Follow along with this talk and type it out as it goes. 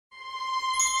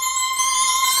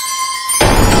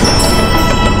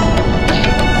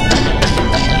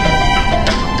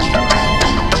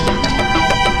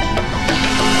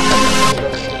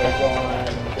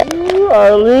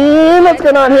Arlene, what's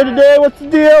going on here today? What's the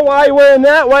deal? Why are you wearing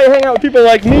that? Why are you hanging out with people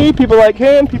like me, people like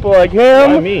him, people like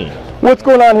him? Why me? What's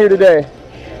going on here today?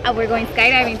 We're going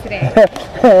skydiving today.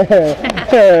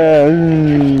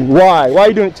 Why? Why are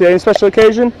you doing it today? Any special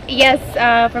occasion? Yes,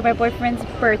 for my boyfriend's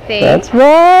birthday. That's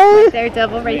right. They're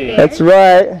double right there. That's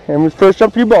right. And we first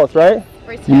jump for you both, right?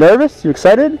 First you nervous? You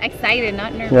excited? Excited,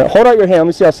 not nervous. Yeah, hold out your hand. Let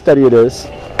me see how steady it is.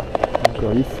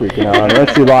 Girl, you freaking out.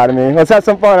 Let's see, lie to me. Let's have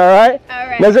some fun, all right? All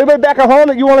right. Now, is there anybody back at home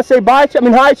that you want to say bye to? I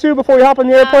mean, hi to before we hop on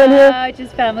the airplane here?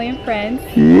 Just family and friends.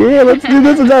 Yeah, let's do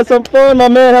this. Let's have some fun, my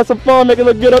man. Have some fun. Make it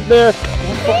look good up there.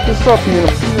 Fuck this up, man.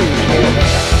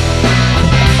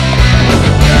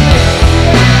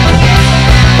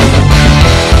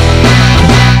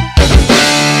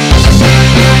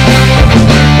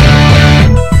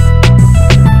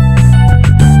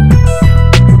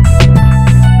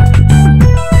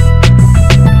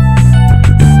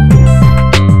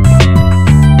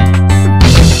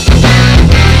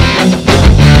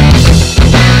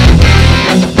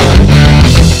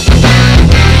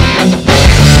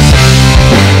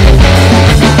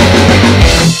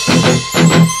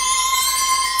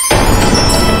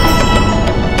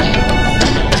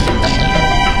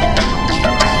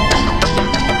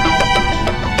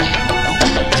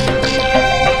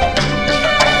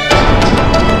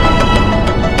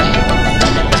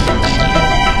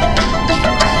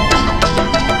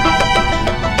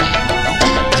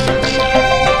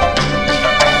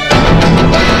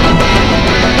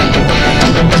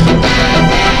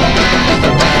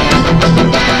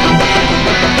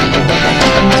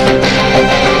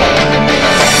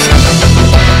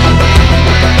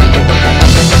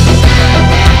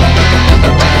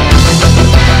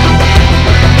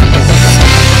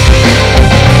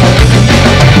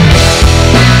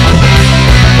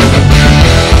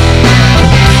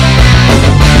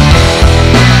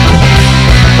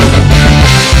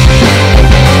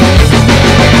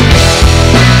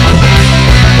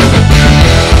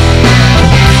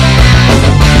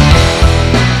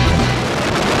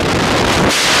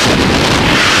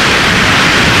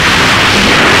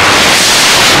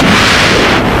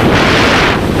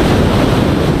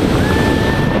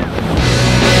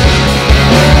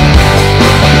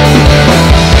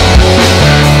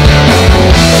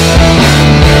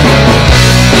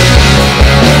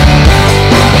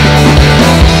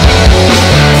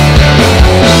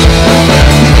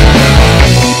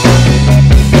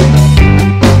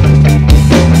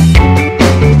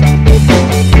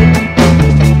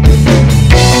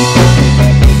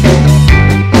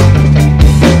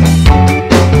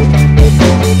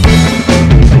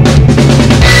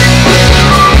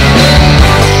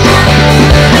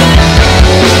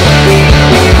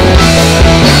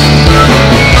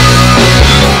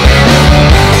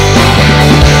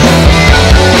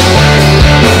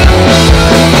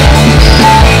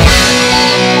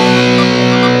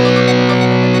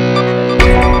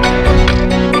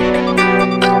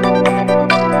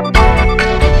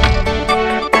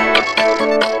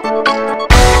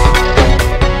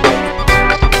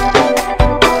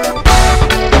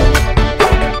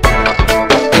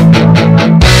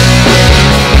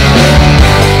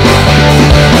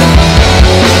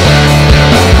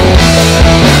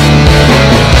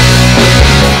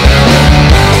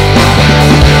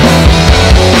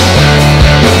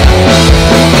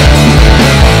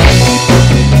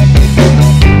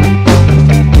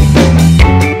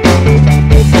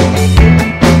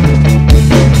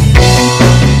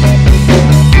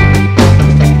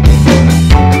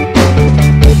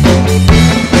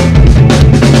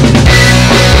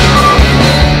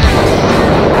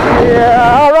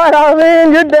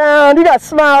 Down. You got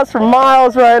smiles for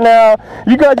miles right now.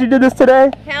 You glad you did this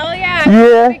today? Hell yeah.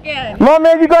 Yeah. My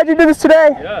man, you glad you did this today?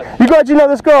 Yeah. You glad you know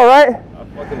this girl, right? I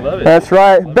fucking love it. That's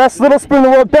right. Best little spoon in the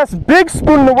world. Best big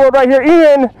spoon in the world right here.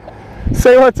 Ian,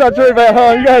 say what's up to everybody at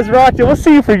home. You guys rock it. We'll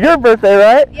see you for your birthday,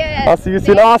 right? Yes. I'll see you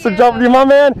soon. Awesome jump with you, my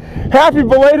man. Happy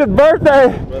belated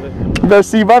birthday. Brother. Better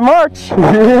see you by March.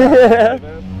 Yeah.